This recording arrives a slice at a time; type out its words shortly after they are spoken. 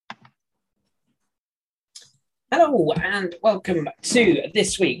Hello and welcome to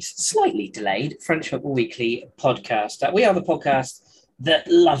this week's slightly delayed French Football Weekly podcast. We are the podcast that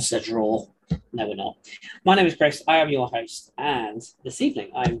loves a draw. No, we're not. My name is Chris. I am your host, and this evening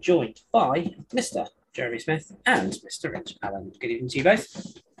I am joined by Mr. Jeremy Smith and Mr. Rich Allen. Good evening to you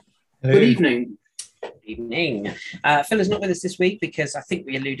both. Hello. Good evening. Good evening. Phil is not with us this week because I think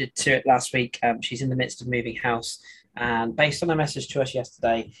we alluded to it last week. She's in the midst of moving house. And based on a message to us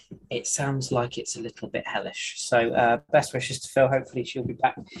yesterday, it sounds like it's a little bit hellish. So best wishes to Phil. Hopefully she'll be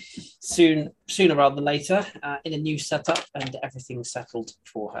back sooner rather than later in a new setup and everything's settled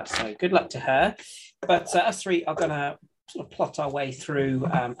for her. So good luck to her. But us three are going to sort of plot our way through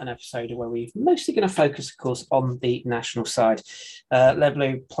an episode where we're mostly going to focus, of course, on the national side. Les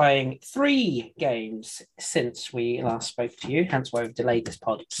Bleus playing 3 games since we last spoke to you, hence why we've delayed this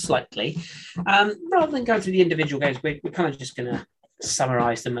pod slightly. Rather than go through the individual games, we're kind of just going to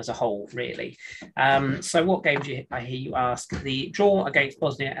summarise them as a whole, really. So what games I hear you ask? The draw against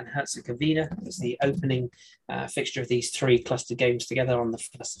Bosnia and Herzegovina was the opening fixture of these 3 cluster games together on the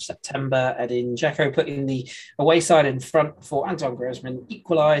 1st of September. Edin Dzeko putting the away side in front before Antoine Griezmann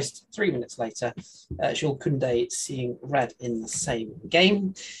equalised 3 minutes later. Jules Koundé seeing red in the same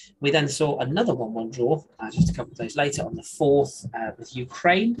game. We then saw another 1-1 draw just a couple of days later on the 4th with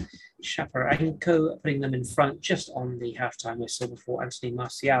Ukraine. Shaparenko putting them in front just on the halftime whistle before Anthony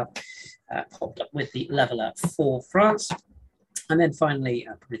Martial popped up with the leveller for France. And then finally,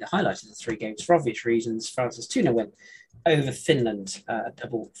 probably the highlight of the 3 games, for obvious reasons, France's 2-0 win over Finland, a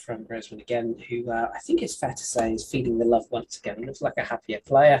double from Griezmann again, who I think it's fair to say is feeling the love once again. He looks like a happier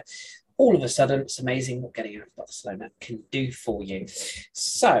player. All of a sudden, it's amazing what getting out of Barcelona can do for you.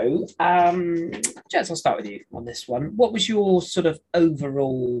 So, Jez, I'll start with you on this one. What was your sort of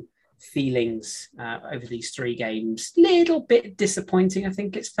overall feelings over these 3 games? Little bit disappointing, I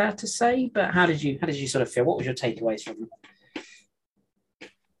think it's fair to say, but how did you sort of feel? What was your takeaways from them?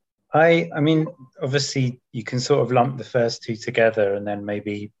 I mean, obviously, you can sort of lump the first 2 together, and then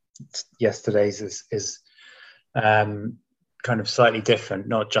maybe yesterday's is kind of slightly different.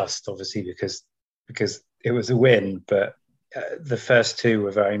 Not just obviously because it was a win, but the first 2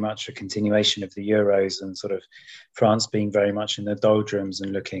 were very much a continuation of the Euros and sort of France being very much in the doldrums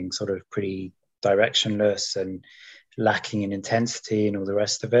and looking sort of pretty directionless and lacking in intensity and all the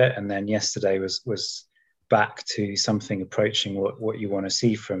rest of it. And then yesterday was back to something approaching what you want to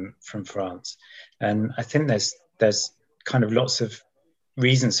see from France. And I think there's kind of lots of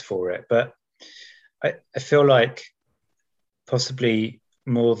reasons for it, but I feel like possibly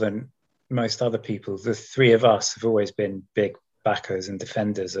more than most other people, the 3 of us have always been big backers and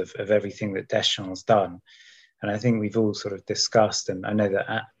defenders of everything that Deschamps done. And I think we've all sort of discussed, and I know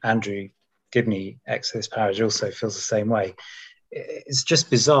that Andrew Gibney, ex Parish, also feels the same way. It's just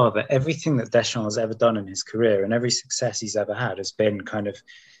bizarre that everything that Deschamps has ever done in his career and every success he's ever had has been kind of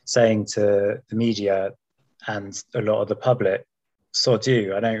saying to the media and a lot of the public, sod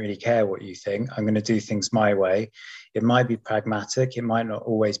you, I don't really care what you think. I'm going to do things my way. It might be pragmatic. It might not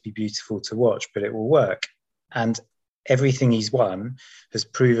always be beautiful to watch, but it will work. And everything he's won has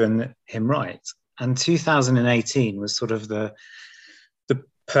proven him right. And 2018 was sort of the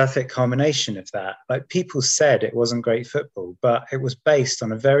perfect culmination of that. Like, people said it wasn't great football, but it was based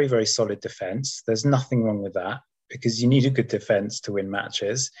on a very, very solid defence. There's nothing wrong with that because you need a good defence to win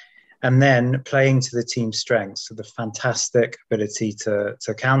matches. And then playing to the team's strengths, so the fantastic ability to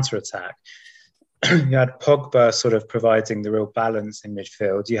counter-attack. You had Pogba sort of providing the real balance in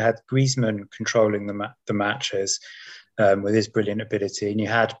midfield. You had Griezmann controlling the matches with his brilliant ability. And you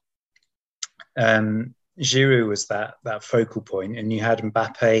had Giroud was that focal point, and you had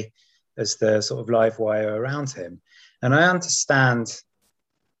Mbappe as the sort of live wire around him. And I understand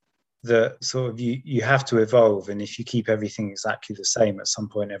that sort of you have to evolve, and if you keep everything exactly the same, at some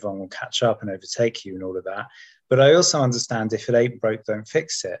point everyone will catch up and overtake you and all of that. But I also understand if it ain't broke, don't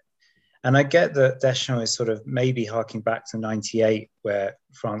fix it. And I get that Deschamps is sort of maybe harking back to 98, where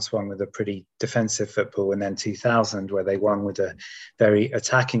France won with a pretty defensive football, and then 2000, where they won with a very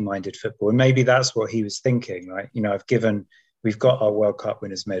attacking-minded football. And maybe that's what he was thinking, right? You know, we've got our World Cup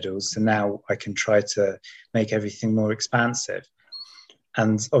winners' medals, so now I can try to make everything more expansive.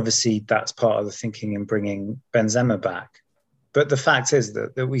 And obviously that's part of the thinking in bringing Benzema back. But the fact is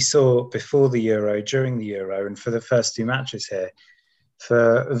that we saw before the Euro, during the Euro, and for the first 2 matches here,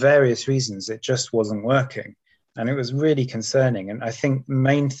 for various reasons, it just wasn't working. And it was really concerning. And I think the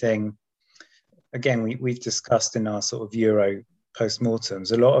main thing, again, we've discussed in our sort of Euro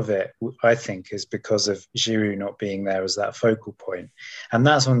post-mortems, a lot of it, I think, is because of Giroud not being there as that focal point. And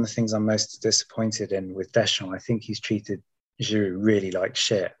that's one of the things I'm most disappointed in with Deschamps. I think he's treated Giroud really like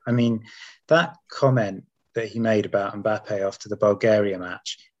shit. I mean, that comment that he made about Mbappe after the Bulgaria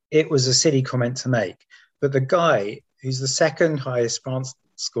match, it was a silly comment to make. But the guy who's the second highest France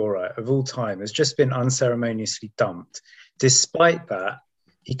scorer of all time has just been unceremoniously dumped. Despite that,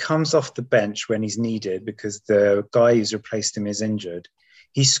 he comes off the bench when he's needed because the guy who's replaced him is injured.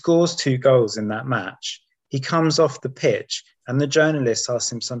 He scores 2 goals in that match. He comes off the pitch and the journalist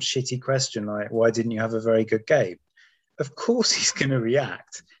asks him some shitty question like, why didn't you have a very good game? Of course he's going to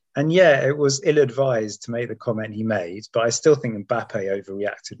react. And yeah, it was ill-advised to make the comment he made, but I still think Mbappe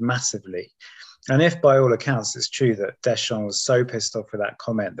overreacted massively. And if by all accounts it's true that Deschamps was so pissed off with that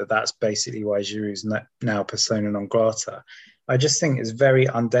comment that that's basically why Giroud's now persona non grata, I just think it's very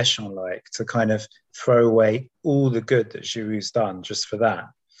un-Deschamps-like to kind of throw away all the good that Giroud's done just for that.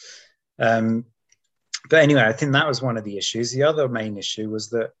 But anyway, I think that was one of the issues. The other main issue was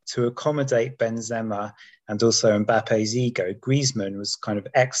that to accommodate Benzema and also Mbappe's ego, Griezmann was kind of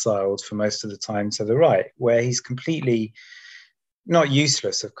exiled for most of the time to the right, where he's completely not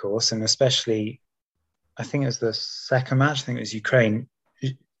useless, of course, and especially, I think it was the second match, I think it was Ukraine,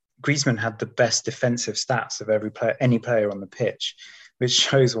 Griezmann had the best defensive stats of any player on the pitch, which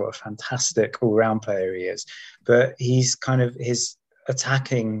shows what a fantastic all-round player he is. But he's kind of, his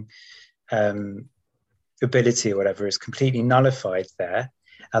attacking ability or whatever is completely nullified there.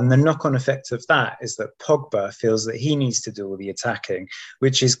 And the knock-on effect of that is that Pogba feels that he needs to do all the attacking,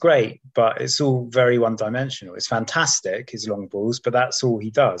 which is great, but it's all very one-dimensional. It's fantastic, his long balls, but that's all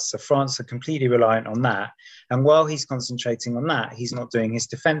he does. So France are completely reliant on that. And while he's concentrating on that, he's not doing his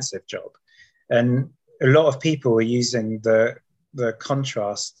defensive job. And a lot of people are using the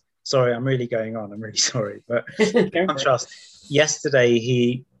contrast. Sorry, I'm really going on. I'm really sorry. But the contrast.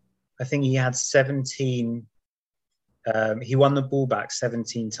 Yesterday, I think he had 17... he won the ball back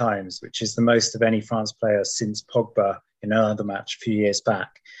 17 times, which is the most of any France player since Pogba in another match a few years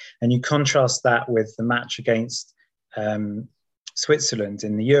back. And you contrast that with the match against Switzerland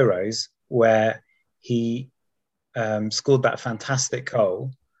in the Euros, where he scored that fantastic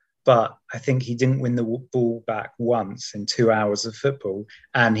goal, but I think he didn't win the ball back once in 2 hours of football,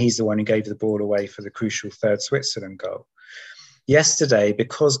 and he's the one who gave the ball away for the crucial third Switzerland goal. Yesterday,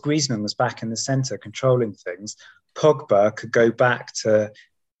 because Griezmann was back in the centre controlling things, Pogba could go back to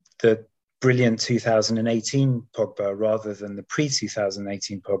the brilliant 2018 Pogba rather than the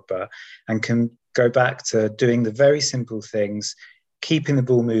pre-2018 Pogba, and can go back to doing the very simple things, keeping the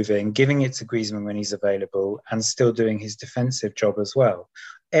ball moving, giving it to Griezmann when he's available, and still doing his defensive job as well.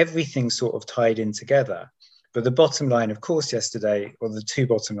 Everything sort of tied in together. But the bottom line, of course, yesterday, or the two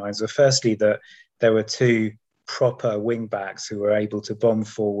bottom lines, were firstly that there were 2 proper wing backs who were able to bomb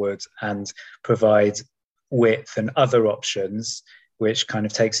forward and provide width and other options, which kind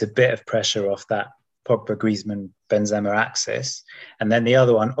of takes a bit of pressure off that Pogba, Griezmann, Benzema axis. And then the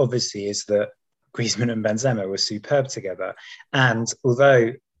other one, obviously, is that Griezmann and Benzema were superb together. And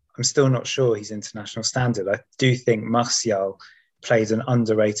although I'm still not sure he's international standard, I do think Martial played an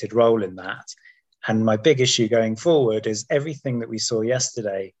underrated role in that. And my big issue going forward is everything that we saw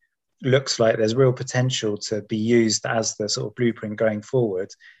yesterday looks like there's real potential to be used as the sort of blueprint going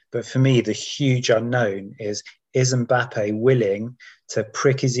forward. But for me, the huge unknown is Mbappe willing to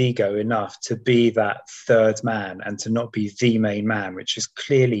prick his ego enough to be that third man and to not be the main man, which is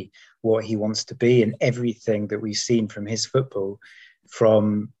clearly what he wants to be, and everything that we've seen from his football,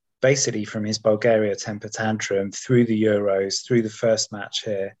 from his Bulgaria temper tantrum through the Euros, through the first match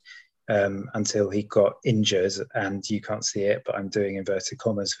here, until he got injured, and you can't see it, but I'm doing inverted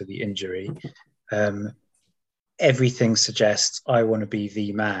commas for the injury. Everything suggests I want to be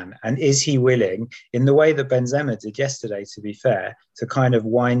the man. And is he willing, in the way that Benzema did yesterday, to be fair, to kind of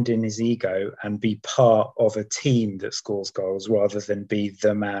wind in his ego and be part of a team that scores goals rather than be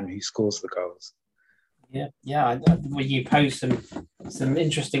the man who scores the goals? Yeah. Well, you posed some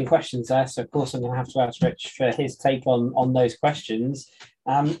interesting questions there, so of course I'm going to have to ask Rich for his take on those questions.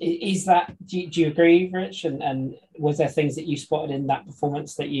 Is that do you agree, Rich? And was there things that you spotted in that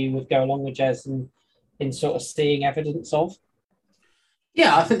performance that you would go along with Jez in sort of seeing evidence of?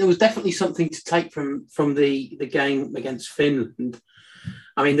 Yeah, I think there was definitely something to take from the game against Finland.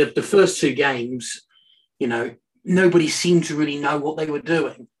 I mean, the first 2 games, nobody seemed to really know what they were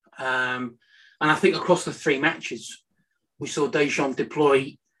doing. And I think across the 3 matches, we saw Deschamps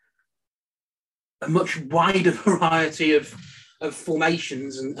deploy a much wider variety of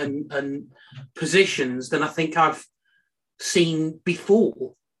formations and positions than I think I've seen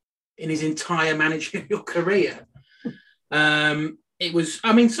before in his entire managerial career. It was,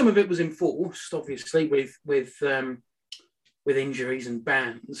 some of it was enforced, obviously, with injuries and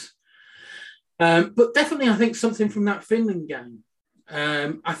bans. But definitely, I think something from that Finland game.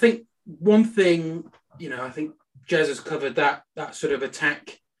 I think one thing I think Jez has covered that sort of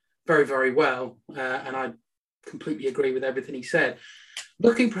attack very, very well. And I completely agree with everything he said.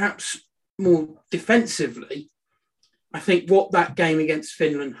 Looking perhaps more defensively, I think what that game against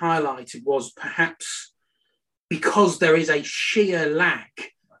Finland highlighted was perhaps because there is a sheer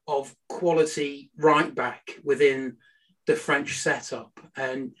lack of quality right back within the French setup.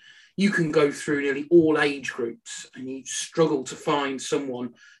 And you can go through nearly all age groups and you struggle to find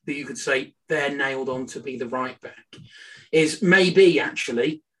someone that you could say they're nailed on to be the right back. Is maybe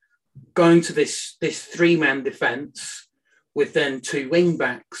actually going to this three-man defence with then two wing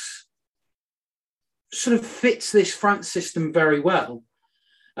backs sort of fits this France system very well.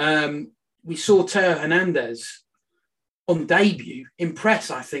 We saw Theo Hernandez on debut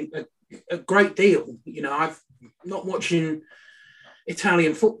impress, I think, a great deal. I've not watching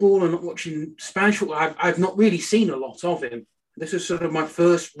Italian football and not watching Spanish football. I've not really seen a lot of him. This is sort of my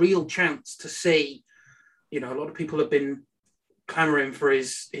first real chance to see, a lot of people have been clamoring for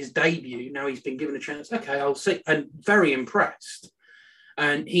his debut. Now he's been given a chance. Okay, I'll see. And very impressed.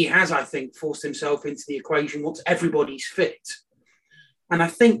 And he has, I think, forced himself into the equation once everybody's fit. And I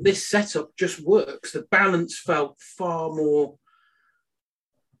think this setup just works. The balance felt far more...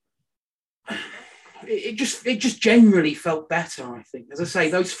 It just generally felt better, I think. As I say,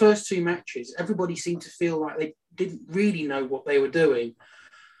 those first two matches, everybody seemed to feel like they didn't really know what they were doing.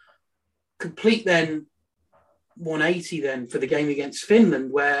 Complete then 180 then for the game against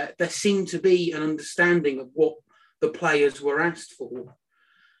Finland, where there seemed to be an understanding of what the players were asked for.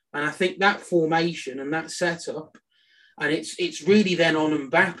 And I think that formation and that setup, and it's really then on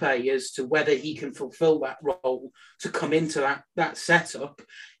Mbappe as to whether he can fulfill that role to come into that setup.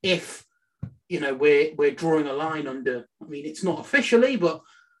 If, we're drawing a line under, it's not officially, but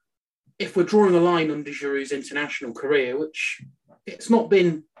if we're drawing a line under Giroud's international career, which it's not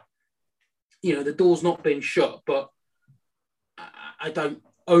been, the door's not been shut, but I don't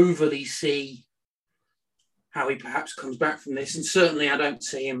overly see how he perhaps comes back from this. And certainly I don't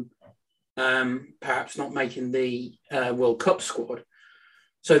see him perhaps not making the World Cup squad.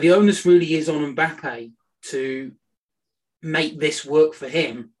 So the onus really is on Mbappe to make this work for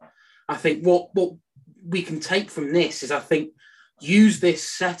him. I think what we can take from this is, I think, use this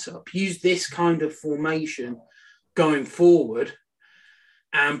setup, use this kind of formation going forward,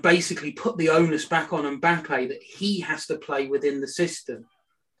 and basically put the onus back on Mbappe that he has to play within the system.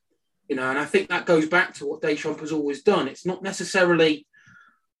 And I think that goes back to what Deschamps has always done. It's not necessarily,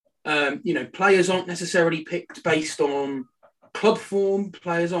 players aren't necessarily picked based on club form.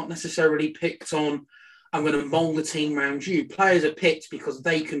 Players aren't necessarily picked on, I'm going to mould the team around you. Players are picked because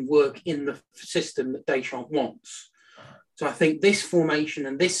they can work in the system that Deschamps wants. So I think this formation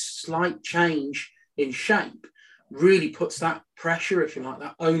and this slight change in shape really puts that pressure, if you like,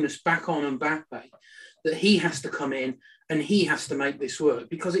 that onus back on Mbappe, that he has to come in and he has to make this work.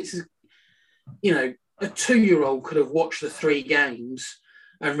 Because it's, a 2-year-old could have watched the 3 games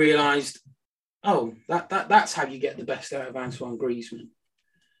and realised, that's how you get the best out of Antoine Griezmann.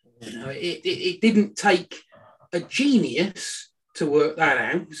 It didn't take a genius to work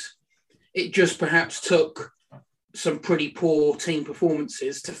that out. It just perhaps took some pretty poor team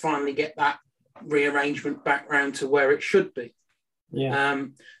performances to finally get that rearrangement back round to where it should be. Yeah.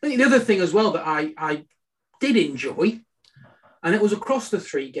 I think the other thing as well that I did enjoy, and it was across the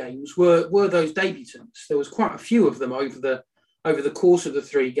 3 games, were those debutants. There was quite a few of them over the course of the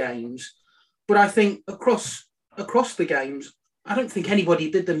 3 games. But I think across the games, I don't think anybody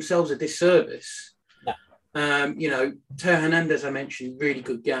did themselves a disservice. No. Theo Hernandez, I mentioned, really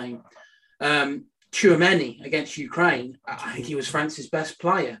good game. Tchouameni against Ukraine, I think he was France's best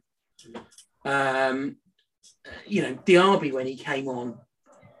player. Diaby when he came on,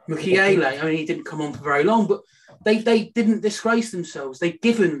 Mukiele, he didn't come on for very long, but they didn't disgrace themselves. They've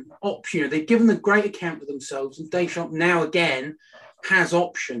given they've given a great account of themselves, and Deschamps now again has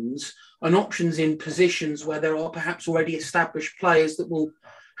options in positions where there are perhaps already established players that will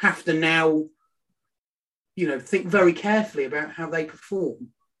have to now, think very carefully about how they perform.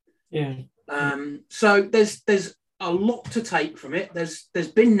 Yeah. So there's a lot to take from it.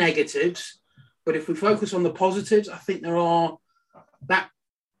 There's been negatives, but if we focus on the positives, I think there are that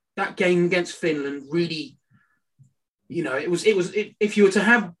game against Finland really, if you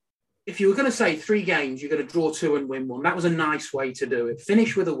were going to say 3 games, you're going to draw 2 and win 1. That was a nice way to do it.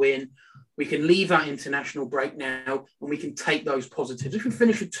 Finish with a win. We can leave that international break now and we can take those positives. If we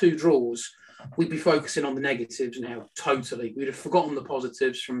finish with 2 draws, we'd be focusing on the negatives now, totally. We'd have forgotten the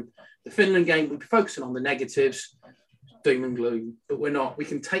positives from the Finland game. We'd be focusing on the negatives, doom and gloom. But we're not. We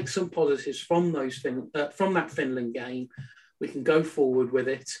can take some positives from that Finland game. We can go forward with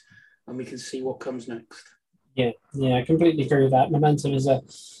it. and we can see what comes next. Yeah, I completely agree with that. Momentum is a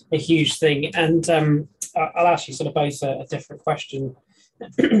huge thing. And I'll ask you sort of both a different question,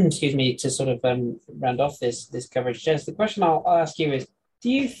 excuse me, to sort of round off this coverage. Jez, the question I'll ask you is, do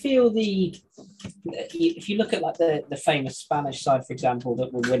you feel if you look at like the famous Spanish side, for example,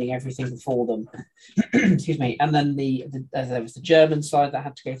 that were winning everything before them, excuse me, and then there was the German side that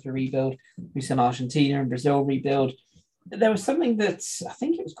had to go through rebuild, we saw Argentina and Brazil rebuild. There was something that I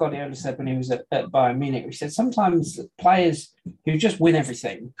think it was Guardiola said when he was at Bayern Munich. He said sometimes players who just win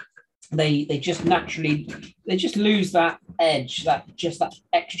everything, they just naturally lose that edge, that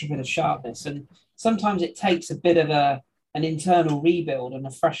extra bit of sharpness, and sometimes it takes a bit of an internal rebuild and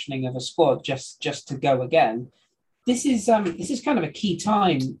a freshening of a squad just to go again. This is kind of a key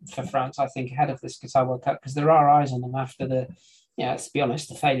time for France, I think, ahead of this Qatar World Cup, because there are eyes on them after let's be honest,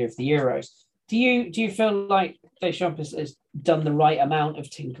 the failure of the Euros. Do you feel like Deschamps has done the right amount of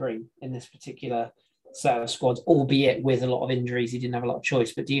tinkering in this particular set of squads, albeit with a lot of injuries? He didn't have a lot of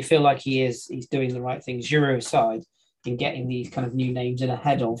choice, but do you feel like he's doing the right things, Euro aside, in getting these kind of new names in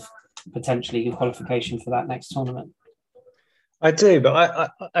ahead of potentially the qualification for that next tournament? I do, but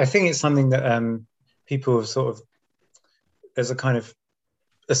I think it's something that people have sort of, there's a kind of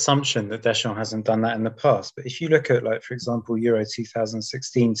assumption that Deschamps hasn't done that in the past. But if you look at, like, for example, Euro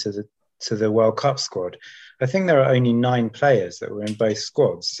 2016 to the World Cup squad, I think there are only 9 players that were in both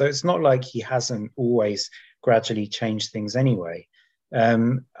squads. So it's not like he hasn't always gradually changed things anyway.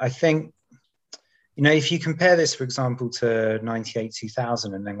 I think, if you compare this, for example, to 98,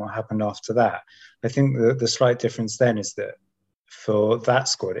 2000, and then what happened after that, I think the slight difference then is that for that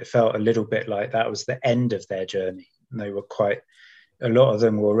squad, it felt a little bit like that was the end of their journey. And they were a lot of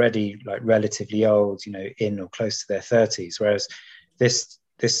them were already like relatively old, in or close to their 30s. Whereas this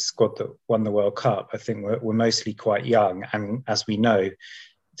squad that won the World Cup, I think were mostly quite young. And as we know,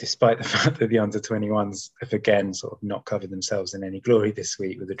 despite the fact that the under-21s have again sort of not covered themselves in any glory this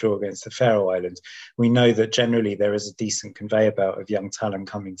week with the draw against the Faroe Islands, we know that generally there is a decent conveyor belt of young talent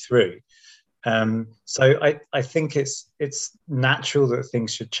coming through. So I think it's natural that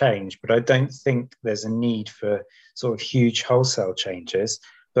things should change, but I don't think there's a need for sort of huge wholesale changes.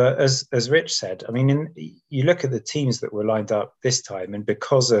 But as Rich said, I mean, you look at the teams that were lined up this time, and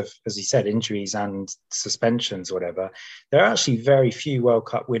because of, as he said, injuries and suspensions, whatever, there are actually very few World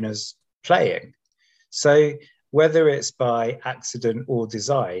Cup winners playing. So whether it's by accident or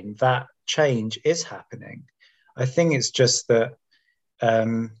design, that change is happening. I think it's just that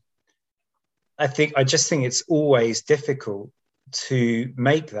I just think it's always difficult to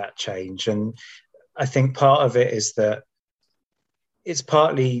make that change. And I think part of it is that it's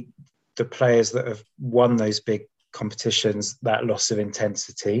partly the players that have won those big competitions, that loss of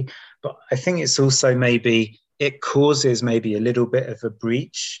intensity. But I think it's also it causes maybe a little bit of a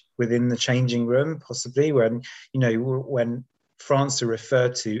breach within the changing room, possibly when France are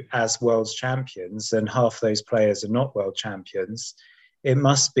referred to as world champions and half those players are not world champions, it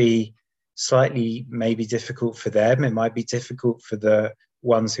must be slightly maybe difficult for them. It might be difficult for the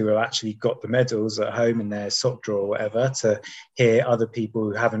ones who have actually got the medals at home in their sock drawer or whatever to hear other people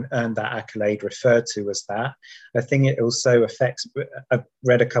who haven't earned that accolade referred to as that. I think it also affects, I've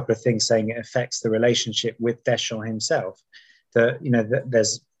read a couple of things saying it affects the relationship with Deschamps himself, that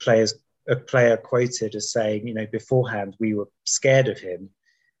there's a player quoted as saying, beforehand we were scared of him,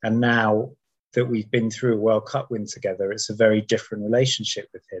 and now that we've been through a World Cup win together, it's a very different relationship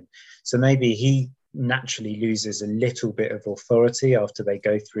with him. So maybe he naturally loses a little bit of authority after they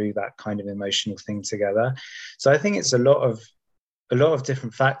go through that kind of emotional thing together. So I think it's a lot of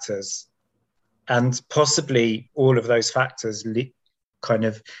different factors, and possibly all of those factors kind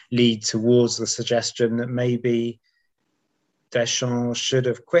of lead towards the suggestion that maybe Deschamps should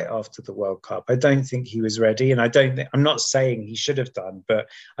have quit after the World Cup. I don't think he was ready, and I'm not saying he should have done, but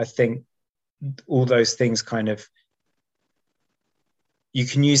I think all those things you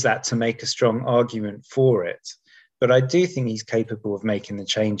can use that to make a strong argument for it. But I do think he's capable of making the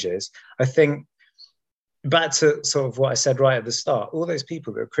changes. I think, back to sort of what I said right at the start, all those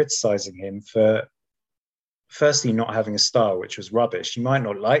people that are criticising him for firstly not having a style, which was rubbish. You might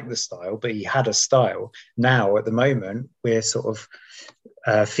not like the style, but he had a style. Now, at the moment, we're sort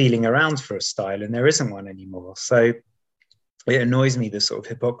of feeling around for a style, and there isn't one anymore. So it annoys me, the sort of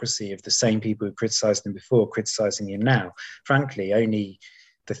hypocrisy of the same people who criticised him before criticising him now. Frankly, only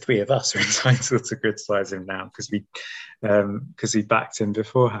the three of us are entitled to criticise him now because we backed him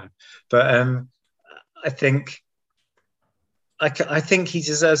beforehand. But I think he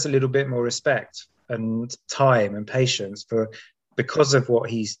deserves a little bit more respect and time and patience because of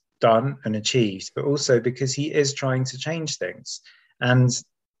what he's done and achieved, but also because he is trying to change things. And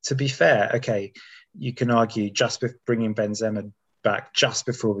to be fair, okay, you can argue just with bringing Benzema back just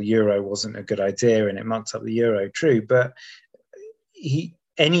before the Euro wasn't a good idea and it mucked up the Euro, true, but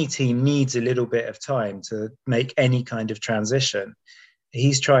any team needs a little bit of time to make any kind of transition.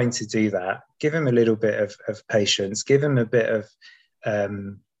 He's trying to do that. Give him a little bit of patience, give him a bit of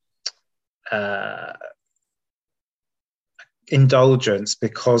indulgence,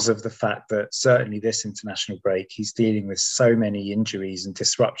 because of the fact that certainly this international break, he's dealing with so many injuries and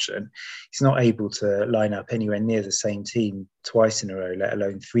disruption. He's not able to line up anywhere near the same team twice in a row, let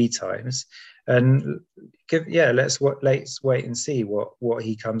alone 3 times. And let's wait and see what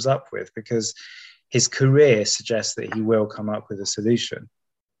he comes up with, because his career suggests that he will come up with a solution.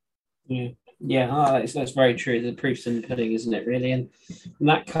 That's very true. The proof's in the pudding, isn't it, really? And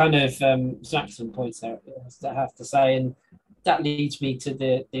that kind of some points there, I have to say. And that leads me to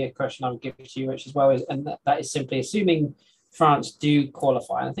the question I would give to you, Rich, as well, that is simply assuming France do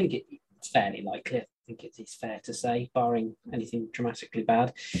qualify. And I think it's fairly likely. I think it is fair to say, barring anything dramatically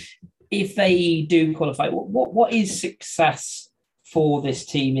bad. If they do qualify, what is success for this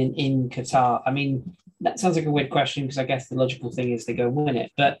team in Qatar? I mean, that sounds like a weird question, because I guess the logical thing is they go win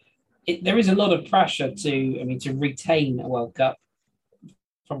it. But there is a lot of pressure to retain a World Cup.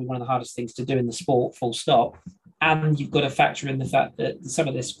 Probably one of the hardest things to do in the sport, full stop. And you've got to factor in the fact that some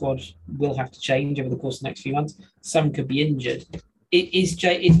of this squad will have to change over the course of the next few months. Some could be injured. Is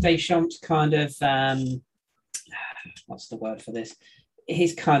Deschamps' kind of what's the word for this?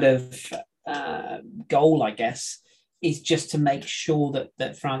 His kind of goal, I guess, is just to make sure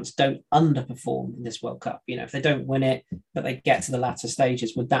that France don't underperform in this World Cup. If they don't win it, but they get to the latter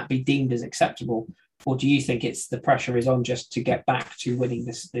stages, would that be deemed as acceptable? Or do you think the pressure is on just to get back to winning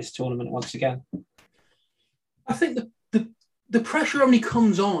this tournament once again? I think the pressure only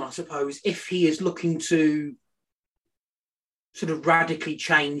comes on, I suppose, if he is looking to sort of radically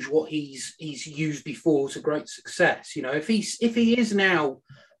change what he's used before to great success. If he is now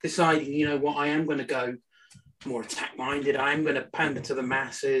deciding, I am going to go more attack-minded, I am going to pander to the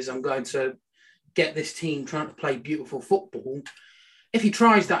masses, I'm going to get this team trying to play beautiful football. If he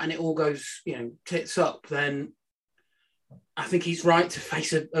tries that and it all goes, tits up, then I think he's right to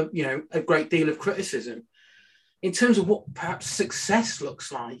face a great deal of criticism. In terms of what perhaps success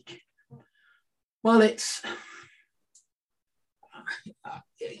looks like, well, it's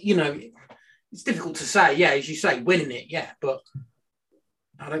difficult to say. Yeah, as you say, winning it, yeah, but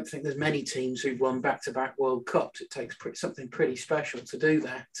I don't think there's many teams who've won back-to-back World Cups. It takes something pretty special to do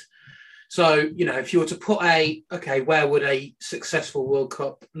that. So, if you were to put where would a successful World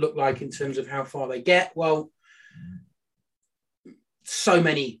Cup look like in terms of how far they get? Well, so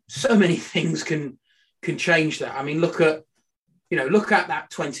many things can change that. I mean, look at that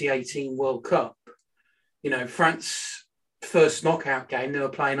 2018 World Cup. France first knockout game, they were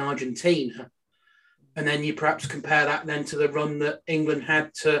playing Argentina. And then you perhaps compare that then to the run that England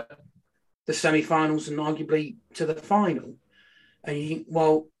had to the semi-finals and arguably to the final. And you think,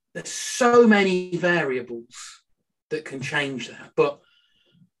 well, there's so many variables that can change that. But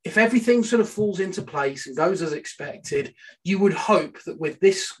if everything sort of falls into place and goes as expected, you would hope that with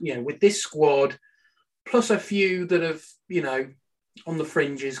this squad, plus a few that have, on the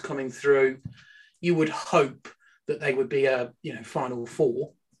fringes coming through, you would hope that they would be a, Final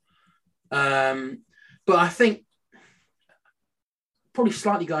Four. But I think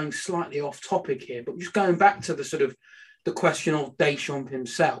probably going slightly off topic here, but just going back to the sort of the question of Deschamps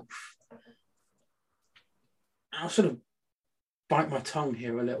himself, I'll sort of bite my tongue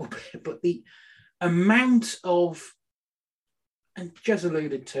here a little bit, but the amount of, and Jez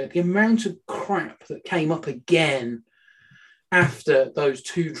alluded to it, the amount of crap that came up again after those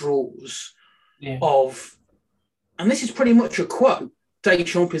 2 draws of, and this is pretty much a quote,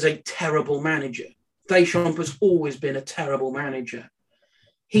 Deschamps is a terrible manager. Deschamps has always been a terrible manager.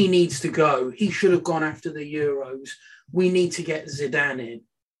 He needs to go. He should have gone after the Euros. We need to get Zidane in.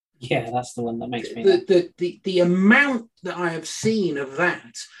 Yeah, that's the one that makes me... The amount that I have seen of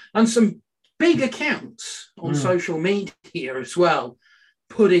that, and some big accounts on social media as well,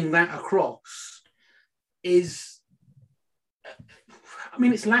 putting that across is,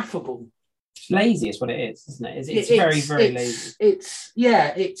 it's laughable. It's lazy is what it is, isn't it? It's very, very lazy.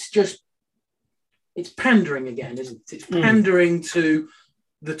 It's pandering again, isn't it? It's pandering to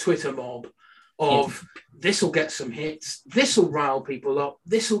the Twitter mob of this will get some hits, this will rile people up,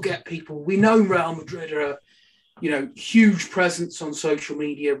 this will get people. We know Real Madrid are huge presence on social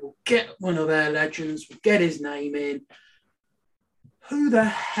media. We'll get one of their legends, we'll get his name in. Who the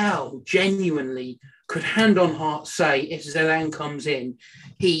hell genuinely could hand on heart say if Zidane comes in,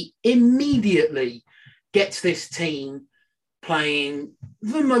 he immediately gets this team playing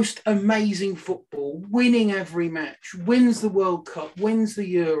the most amazing football, winning every match, wins the World Cup, wins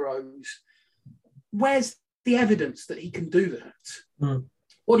the Euros. Where's the evidence that he can do that?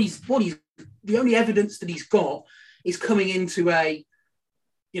 The only evidence that he's got is coming into a,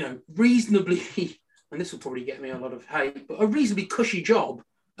 reasonably, and this will probably get me a lot of hate, but a reasonably cushy job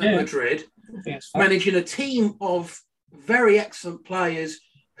at Madrid, managing a team of very excellent players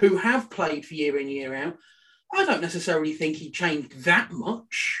who have played for year in, year out. I don't necessarily think he changed that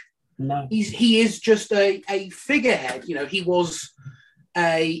much. No. He is just a figurehead. He was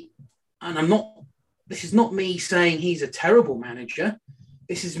this is not me saying he's a terrible manager.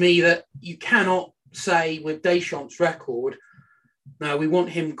 This is me that you cannot say with Deschamps' record, no, we want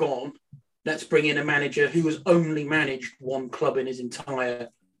him gone. Let's bring in a manager who has only managed one club in his entire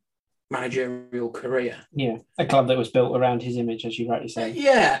managerial career. Yeah, a club that was built around his image, as you rightly say.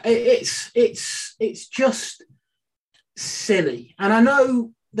 Yeah, it's just silly. And I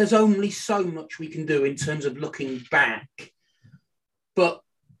know there's only so much we can do in terms of looking back, but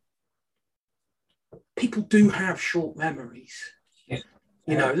people do have short memories. Yeah.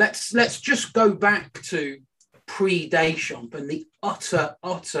 Let's just go back to pre-Deschamps and the utter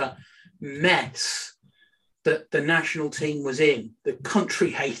mess that the national team was in. The country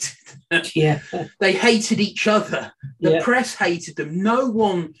hated them. Yeah. They hated each other. The press hated them. No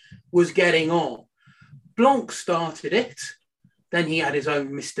one was getting on. Blanc started it. Then he had his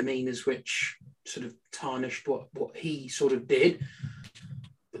own misdemeanors, which sort of tarnished what he sort of did.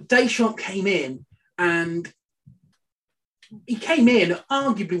 But Deschamps came in, and he came in at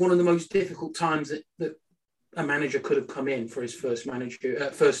arguably one of the most difficult times that a manager could have come in for his first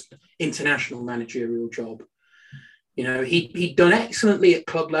international managerial job. He'd done excellently at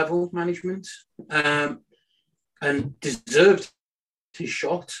club level management and deserved his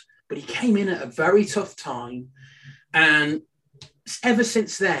shot, but he came in at a very tough time. And ever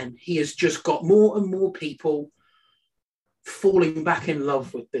since then, he has just got more and more people falling back in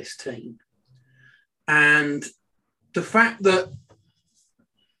love with this team. And the fact that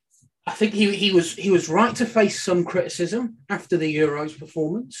I think he was right to face some criticism after the Euros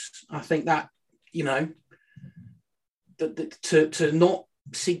performance. I think that, to not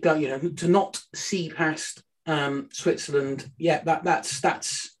see past Switzerland,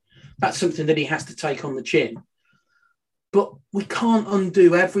 that's something that he has to take on the chin. But we can't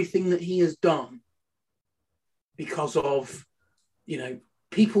undo everything that he has done because of,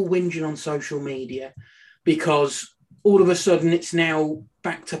 people whinging on social media, because all of a sudden it's now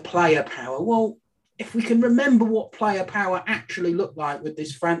back to player power. Well, if we can remember what player power actually looked like with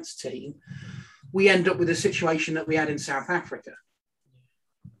this France team, we end up with a situation that we had in South Africa.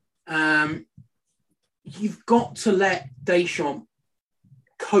 You've got to let Deschamps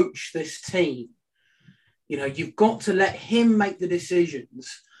coach this team. You've got to let him make the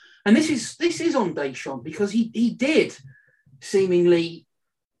decisions. And this is on Deschamps, because he did seemingly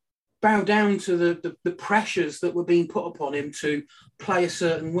bow down to the pressures that were being put upon him to play a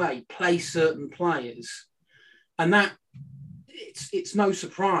certain way, play certain players. And that it's no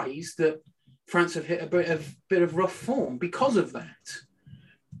surprise that France have hit a bit of rough form because of that.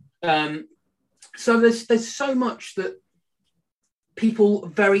 So there's so much that people are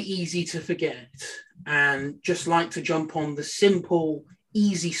very easy to forget and just like to jump on the simple,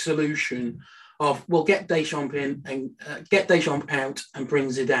 easy solution of, we'll get Deschamps in and get Deschamps out and bring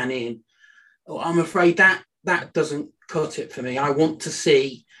Zidane in. I'm afraid that doesn't cut it for me. I want to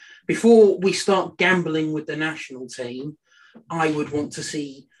see, before we start gambling with the national team, I would want to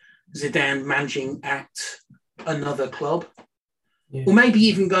see Zidane managing at another club, or maybe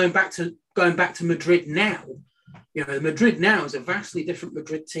even going back to Madrid now. Madrid now is a vastly different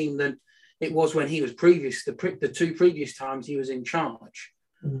Madrid team than it was when he was the two previous times he was in charge.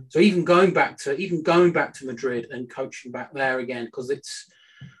 Mm. So even going back to Madrid and coaching back there again, because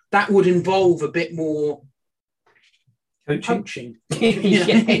that would involve a bit more coaching.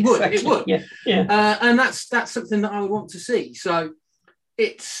 It would. Yeah. And that's something that I would want to see. So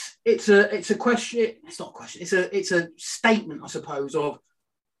it's a question. It's not a question. It's a statement, I suppose, of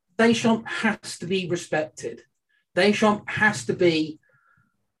Deschamps has to be respected. Deschamps has to be,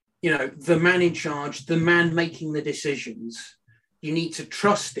 the man in charge, the man making the decisions. You need to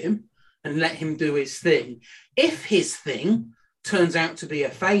trust him and let him do his thing. If his thing turns out to be a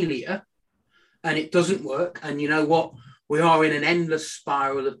failure and it doesn't work, and you know what, we are in an endless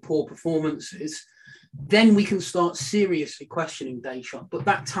spiral of poor performances, then we can start seriously questioning Deschamps. But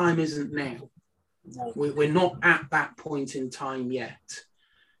that time isn't now. No. We're not at that point in time yet.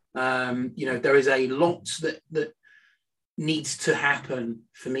 There is a lot that needs to happen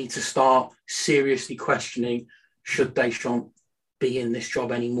for me to start seriously questioning should Deschamps be in this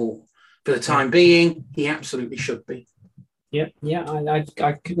job anymore. For the time being, he absolutely should be. Yeah.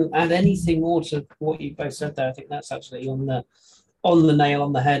 I couldn't add anything more to what you both said there. I think that's absolutely on the nail,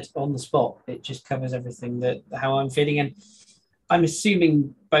 on the head, on the spot. It just covers everything that how I'm feeling, and I'm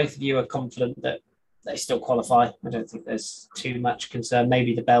assuming both of you are confident that they still qualify. I don't think there's too much concern.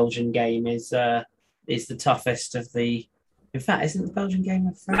 Maybe the Belgian game is the toughest of the. In fact, isn't the Belgian game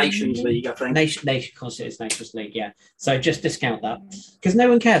a friendly? Nations League, I think. Nation, of course, it is Nations League. Yeah. So just discount that because no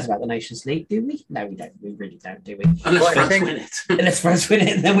one cares about the Nations League, do we? No, we don't. We really don't, do we? Unless France win it. Unless France win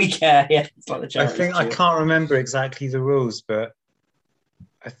it, then we care. Yeah, it's like the charity. I can't remember exactly the rules, but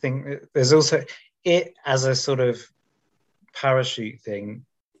I think there's also it as a sort of parachute thing.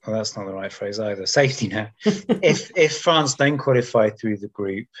 Well, that's not the right phrase either. Safety net. if France don't qualify through the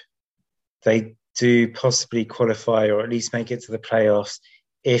group, they do possibly qualify or at least make it to the playoffs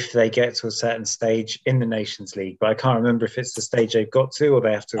if they get to a certain stage in the Nations League. But I can't remember if it's the stage they've got to or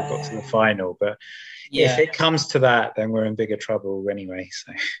they have to have got to the final. But if it comes to that, then we're in bigger trouble anyway.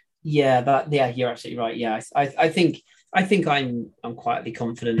 So you're absolutely right. Yeah, I think I'm quietly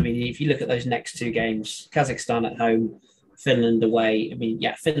confident. I mean, if you look at those next two games, Kazakhstan at home, Finland away. I mean,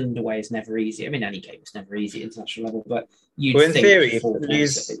 Finland away is never easy. I mean, any game is never easy at international level, but in theory, if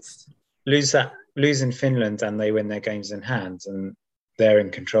lose in Finland and they win their games in hand, and they're in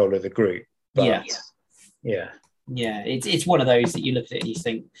control of the group. But, it's one of those that you look at it and you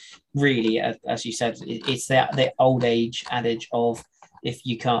think, really, as you said, it's the old age adage of if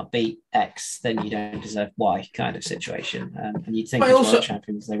you can't beat X, then you don't deserve Y kind of situation. And you'd think as world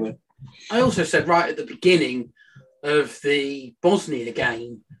champions they would. I also said right at the beginning of the Bosnia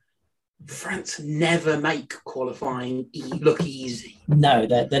game, France never make qualifying look easy. No,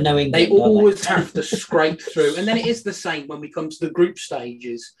 they're no England. They always have to scrape through. And then it is the same when we come to the group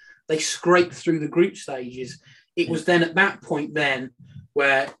stages. They scrape through the group stages. It was then at that point then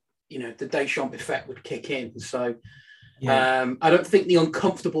where, the Deschamps effect would kick in. So I don't think the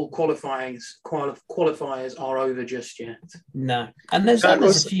uncomfortable qualifiers are over just yet. No. And there's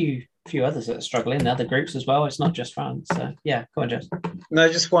a few others that are struggling in other groups as well. It's not just France. So, go on, Jess. No,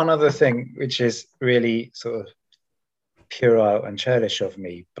 just one other thing, which is really sort of puerile and churlish of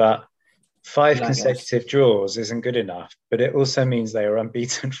me, but 5 consecutive draws isn't good enough, but it also means they are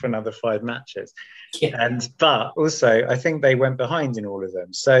unbeaten for another 5 matches. Yeah. But also, I think they went behind in all of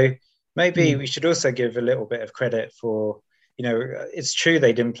them. So maybe we should also give a little bit of credit for, it's true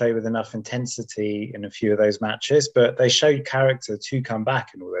they didn't play with enough intensity in a few of those matches, but they showed character to come back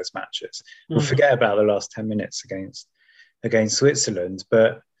in all those matches. We'll forget about the last 10 minutes against Switzerland,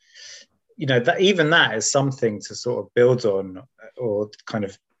 but that even that is something to sort of build on, or kind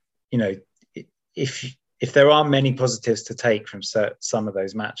of, if there are many positives to take from some of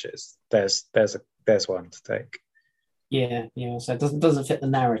those matches, there's one to take. Yeah. So it doesn't fit the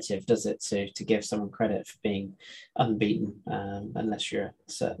narrative, does it, to give someone credit for being unbeaten, unless you're a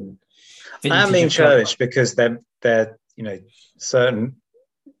certain. I mean, churlish because they're certain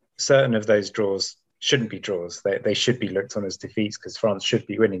of those draws shouldn't be draws. They should be looked on as defeats because France should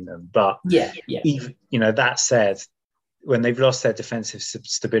be winning them. But even, that said, when they've lost their defensive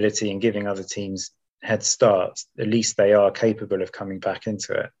stability and giving other teams head starts, at least they are capable of coming back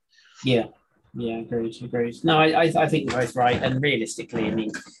into it. Yeah, agreed. No, I think you're both right. And realistically, I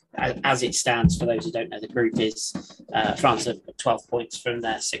mean, as it stands, for those who don't know, the group is France have 12 points from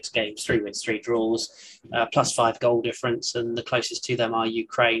their 6 games, 3 wins, 3 draws, plus 5 goal difference. And the closest to them are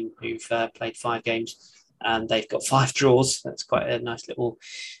Ukraine, who've played 5 games, and they've got 5 draws. That's quite a nice little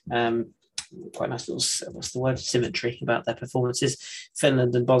what's the word, symmetry about their performances.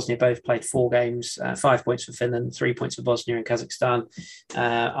 Finland and Bosnia both played 4 games, 5 points for Finland, 3 points for Bosnia and Kazakhstan.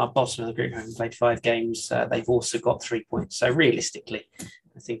 Our bottom of the group having played 5 games, they've also got 3 points. So realistically,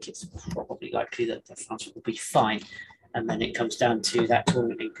 I think it's probably likely that France will be fine. And then it comes down to that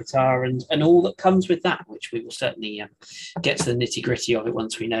tournament in Qatar and all that comes with that, which we will certainly get to the nitty gritty of it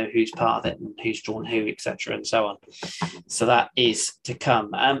once we know who's part of it and who's drawn who, etc. and so on. So that is to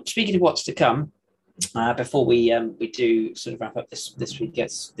come. Speaking of what's to come, before we do sort of wrap up this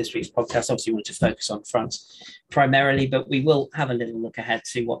week's podcast, obviously we want to focus on France primarily, but we will have a little look ahead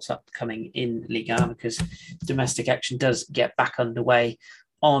to what's upcoming in Ligue 1 because domestic action does get back underway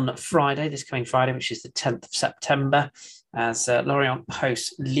on Friday, this coming Friday, which is the 10th of September, as Lorient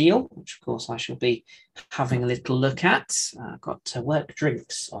hosts Lille, which of course I shall be having a little look at. I've got work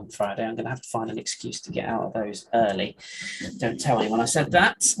drinks on Friday. I'm going to have to find an excuse to get out of those early. Don't tell anyone I said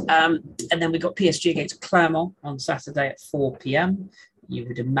that. And then we've got PSG against Clermont on Saturday at 4 p.m. You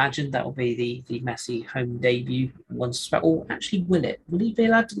would imagine that will be the Messi home debut. Actually, will it? Will he be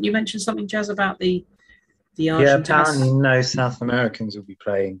allowed to? You mentioned something, Jazz, about the the Yeah, Argentines? apparently no South Americans will be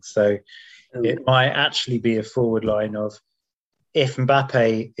playing. So it might actually be a forward line of, if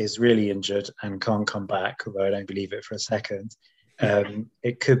Mbappe is really injured and can't come back, although I don't believe it for a second,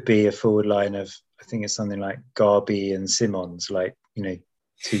 it could be a forward line of, I think it's something like Garbi and Simons, like,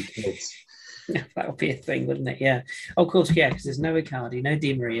 two kids. That would be a thing, wouldn't it? Yeah. Oh, of course, yeah, because there's no Icardi, no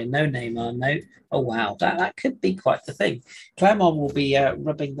Di Maria, no Neymar, no. Oh, wow. That could be quite the thing. Clermont will be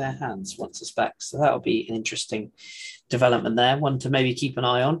rubbing their hands, one suspects. So that'll be an interesting development there, one to maybe keep an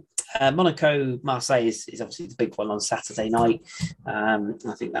eye on. Monaco Marseille is obviously the big one on Saturday night. I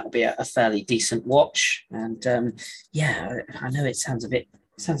think that will be a fairly decent watch. And I know it sounds a bit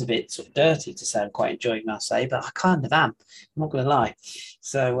sort of dirty to say I'm quite enjoying Marseille, but I kind of am. I'm not going to lie.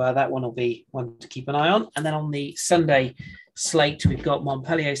 So that one will be one to keep an eye on. And then on the Sunday slate, we've got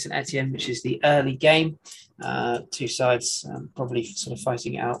Montpellier St Etienne, which is the early game. Two sides probably sort of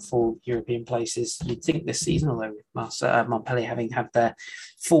fighting it out for European places. You'd think this season, although Montpellier having had their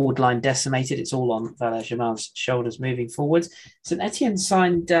forward line decimated, it's all on Valère Germain's shoulders moving forwards. St Etienne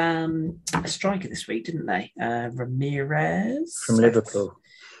signed a striker this week, didn't they? Ramirez from Liverpool.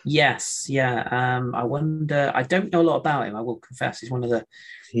 Yes, yeah. I wonder. I don't know a lot about him. I will confess, he's one of the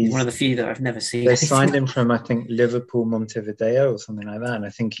few that I've never seen. They signed him from, I think, Liverpool Montevideo or something like that, and I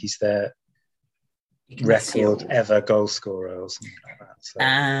think he's their record ever goal scorer or something like that. So.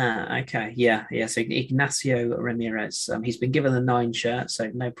 Okay, yeah. So Ignacio Ramirez. He's been given the 9 shirt, so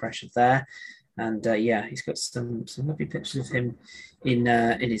no pressure there. And he's got some lovely pictures of him in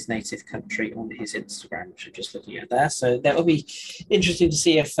his native country on his Instagram, which I'm just looking at there. So that will be interesting to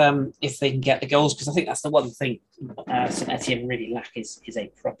see if they can get the goals, because I think that's the one thing St Etienne really lack is a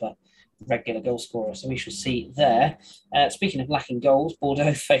proper regular goal scorer. So we shall see there. Speaking of lacking goals,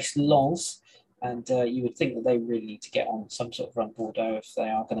 Bordeaux faced Lens. And you would think that they really need to get on some sort of run, Bordeaux, if they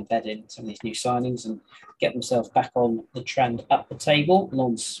are going to bed in some of these new signings and get themselves back on the trend up the table.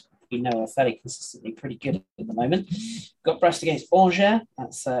 Lens, we know, are fairly consistently pretty good at the moment. Got Brest against Angers.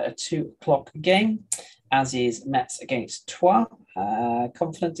 That's a 2:00 game, as is Metz against Troyes.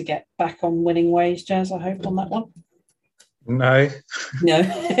 Confident to get back on winning ways, Jez, I hope, on that one? No. No,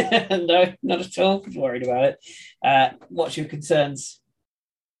 no, not at all. Worried about it. What's your concerns?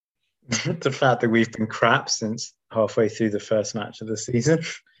 The fact that we've been crap since halfway through the first match of the season.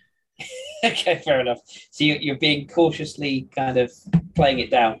 Okay, fair enough. So you're being cautiously kind of playing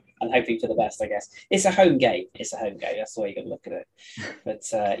it down and hoping for the best, I guess. It's a home game. That's the way you got to look at it. But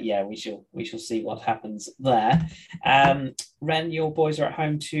we shall see what happens there. Ren, your boys are at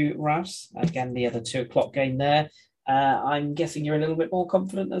home to Rouse. Again, the other 2:00 game there. I'm guessing you're a little bit more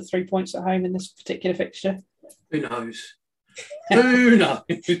confident of 3 points at home in this particular fixture. Who knows? Who knows?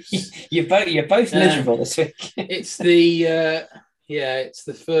 You're both miserable this week. It's the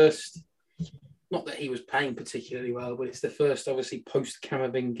first. Not that he was playing particularly well, but it's the first, obviously, post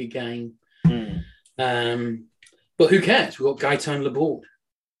Camavinga game. But who cares? We've got Gaëtan Laborde.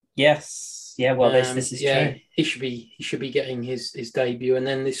 Yes. Yeah. Well, this is true. He should be getting his debut, and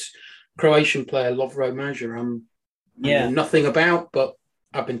then this Croatian player Lovro Majer. I know nothing about, but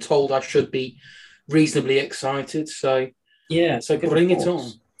I've been told I should be reasonably excited. So so bring it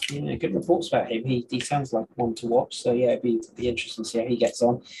on. Yeah, good reports about him. He sounds like one to watch. So it'd be interesting to see how he gets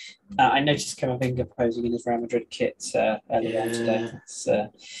on. I noticed Camavinga posing in his Real Madrid kit earlier on today. It's,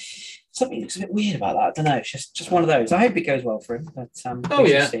 something looks a bit weird about that. I don't know. It's just one of those. I hope it goes well for him. But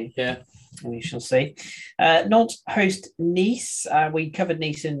we shall see. Nantes host Nice. We covered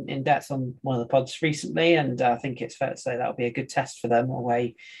Nice in depth on one of the pods recently, and I think it's fair to say that'll be a good test for them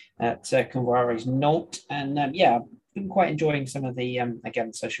away at Convoire's Nantes. And been quite enjoying some of the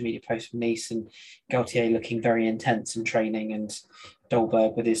again social media posts from Nice, and Gaultier looking very intense in training, and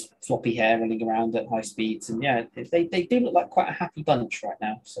Dolberg with his floppy hair running around at high speeds, and they do look like quite a happy bunch right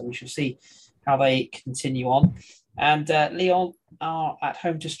now. So we shall see how they continue on. And Lyon are at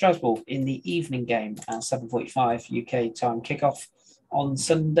home to Strasbourg in the evening game at 7:45 UK time kickoff on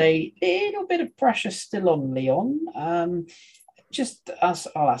Sunday. Little bit of pressure still on Lyon.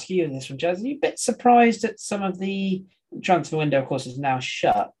 I'll ask you this one, Jazz. Are you a bit surprised at some of the transfer window, of course, is now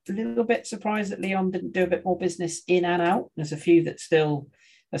shut? A little bit surprised that Lyon didn't do a bit more business in and out. There's a few that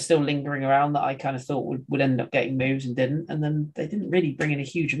are still lingering around that I kind of thought would end up getting moves and didn't. And then they didn't really bring in a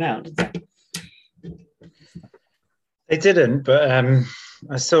huge amount, did they? They didn't, but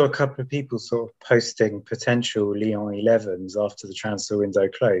I saw a couple of people sort of posting potential Lyon 11s after the transfer window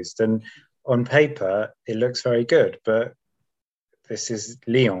closed. And on paper, it looks very good, but this is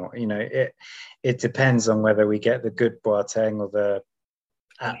Lyon. It depends on whether we get the good Boateng or the,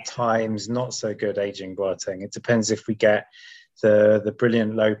 at times, not so good aging Boateng. It depends if we get the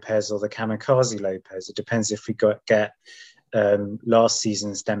brilliant Lopez or the kamikaze Lopez. It depends if we get last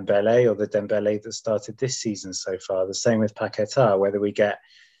season's Dembele or the Dembele that started this season so far. The same with Paquetá, whether we get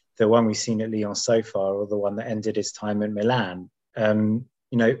the one we've seen at Lyon so far or the one that ended his time at Milan.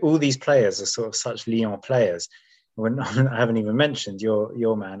 All these players are sort of such Lyon players. I haven't even mentioned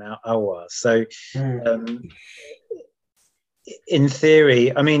your man, Aouar. So in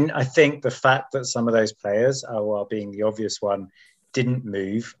theory, I mean, I think the fact that some of those players, Aouar being the obvious one, didn't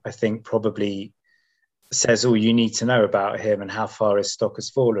move, I think probably says all you need to know about him and how far his stock has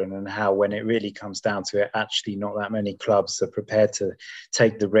fallen, and how, when it really comes down to it, actually not that many clubs are prepared to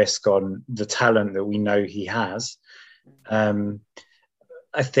take the risk on the talent that we know he has.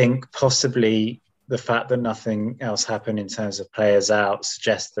 I think possibly the fact that nothing else happened in terms of players out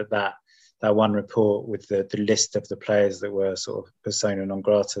suggests that one report with the list of the players that were sort of persona non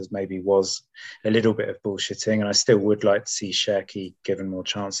gratas maybe was a little bit of bullshitting. And I still would like to see Cherki given more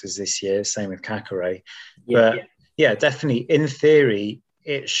chances this year. Same with Kakare. But definitely in theory,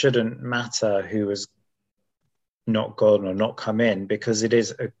 it shouldn't matter who has not gone or not come in, because it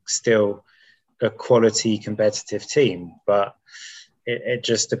is still a quality competitive team. But it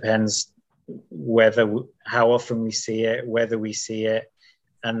just depends how often we see it, whether we see it.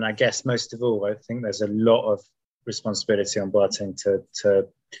 And I guess most of all, I think there's a lot of responsibility on Boateng to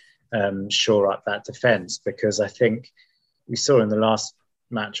shore up that defence, because I think we saw in the last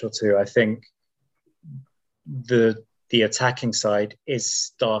match or two, I think the attacking side is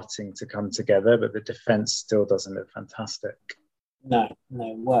starting to come together, but the defence still doesn't look fantastic. No,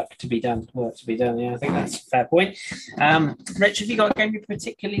 work to be done. Yeah, I think that's a fair point. Rich, have you got a game you're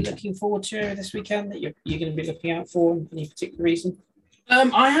particularly looking forward to this weekend that you're going to be looking out for for any particular reason?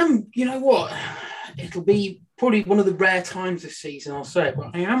 I am, you know what, it'll be probably one of the rare times this season, I'll say it, but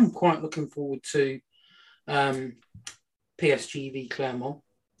I am quite looking forward to PSG v Clermont.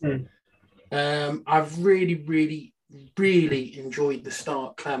 I've really, really, really enjoyed the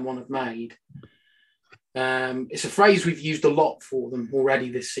start Clermont have made. It's a phrase we've used a lot for them already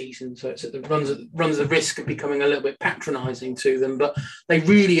this season, so it runs the risk of becoming a little bit patronising to them, but they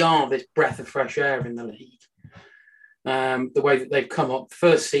really are this breath of fresh air in the league. The way that they've come up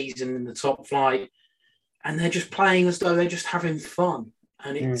first season in the top flight, and they're just playing as though they're just having fun.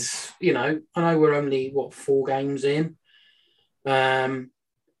 And it's, I know we're only 4 games in, but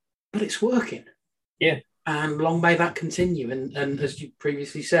it's working. Yeah. And long may that continue. And as you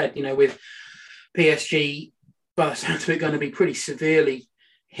previously said, with PSG, by the sounds of it, going to be pretty severely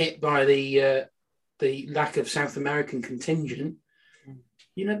hit by the lack of South American contingent.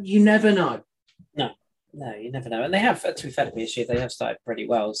 You never know. No, you never know. And they have, to be fair to PSG, they have started pretty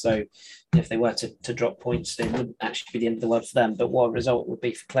well. So if they were to drop points, it wouldn't actually be the end of the world for them. But what a result would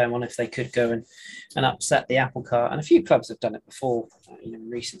be for Clermont if they could go and upset the apple cart. And a few clubs have done it before. In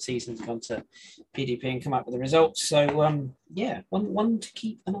recent seasons, gone to PDP and come up with the results. So, one to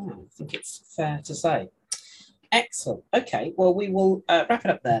keep an eye on. I think it's fair to say. Excellent. Okay, well, we will wrap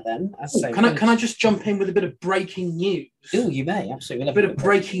it up there then. Can I just jump in with a bit of breaking news? Oh, you may, absolutely. A bit of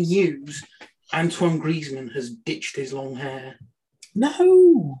breaking news. Antoine Griezmann has ditched his long hair.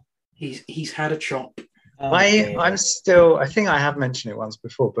 No, he's had a chop. I'm still. I think I have mentioned it once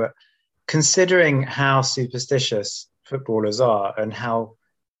before, but considering how superstitious footballers are and how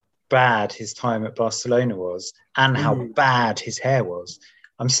bad his time at Barcelona was, and how bad his hair was,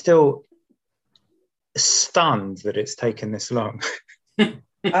 I'm still stunned that it's taken this long.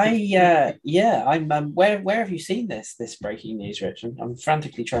 I'm where have you seen this breaking news, Rich? I'm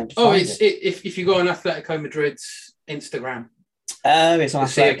frantically trying to find it. If you go on Atletico Madrid's Instagram. Oh, it's on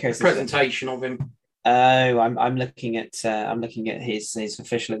Atletico's presentation of him. Oh, I'm looking at his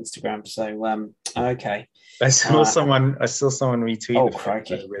official Instagram. So okay. I saw someone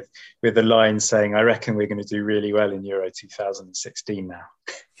retweet with a line saying, "I reckon we're going to do really well in Euro 2016 now."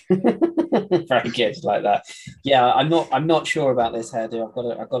 Very good, like that. Yeah, I'm not sure about this hairdo.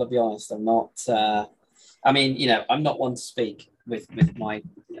 I've got to be honest. I'm not. I'm not one to speak with my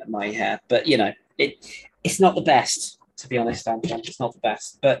hair, but it's not the best, to be honest, Antoine. It's not the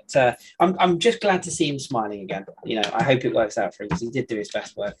best, but I'm just glad to see him smiling again. I hope it works out for him, because he did do his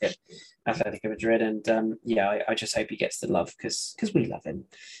best work at Atletico Madrid, and I just hope he gets the love, because we love him.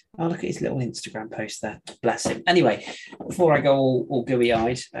 Oh, look at his little Instagram post there. Bless him. Anyway, before I go all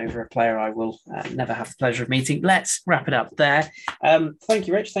gooey-eyed over a player I will never have the pleasure of meeting, let's wrap it up there. Thank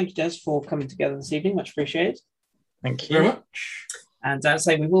you, Rich. Thank you, Des, for coming together this evening. Much appreciated. Thank you very much. And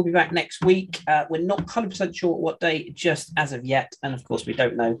say we will be back next week. We're not 100% sure what day just as of yet. And of course, we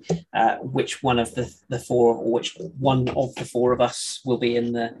don't know which one of the four or which one of the four of us will be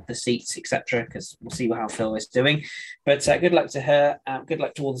in the seats, etc. Because we'll see how Phil is doing. But good luck to her. Good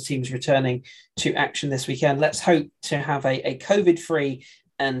luck to all the teams returning to action this weekend. Let's hope to have a COVID-free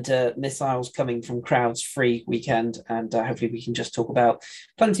and missiles coming from crowds free weekend. And hopefully we can just talk about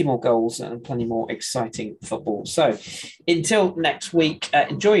plenty more goals and plenty more exciting football. So until next week,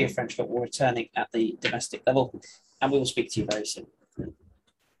 enjoy your French football returning at the domestic level, and we will speak to you very soon.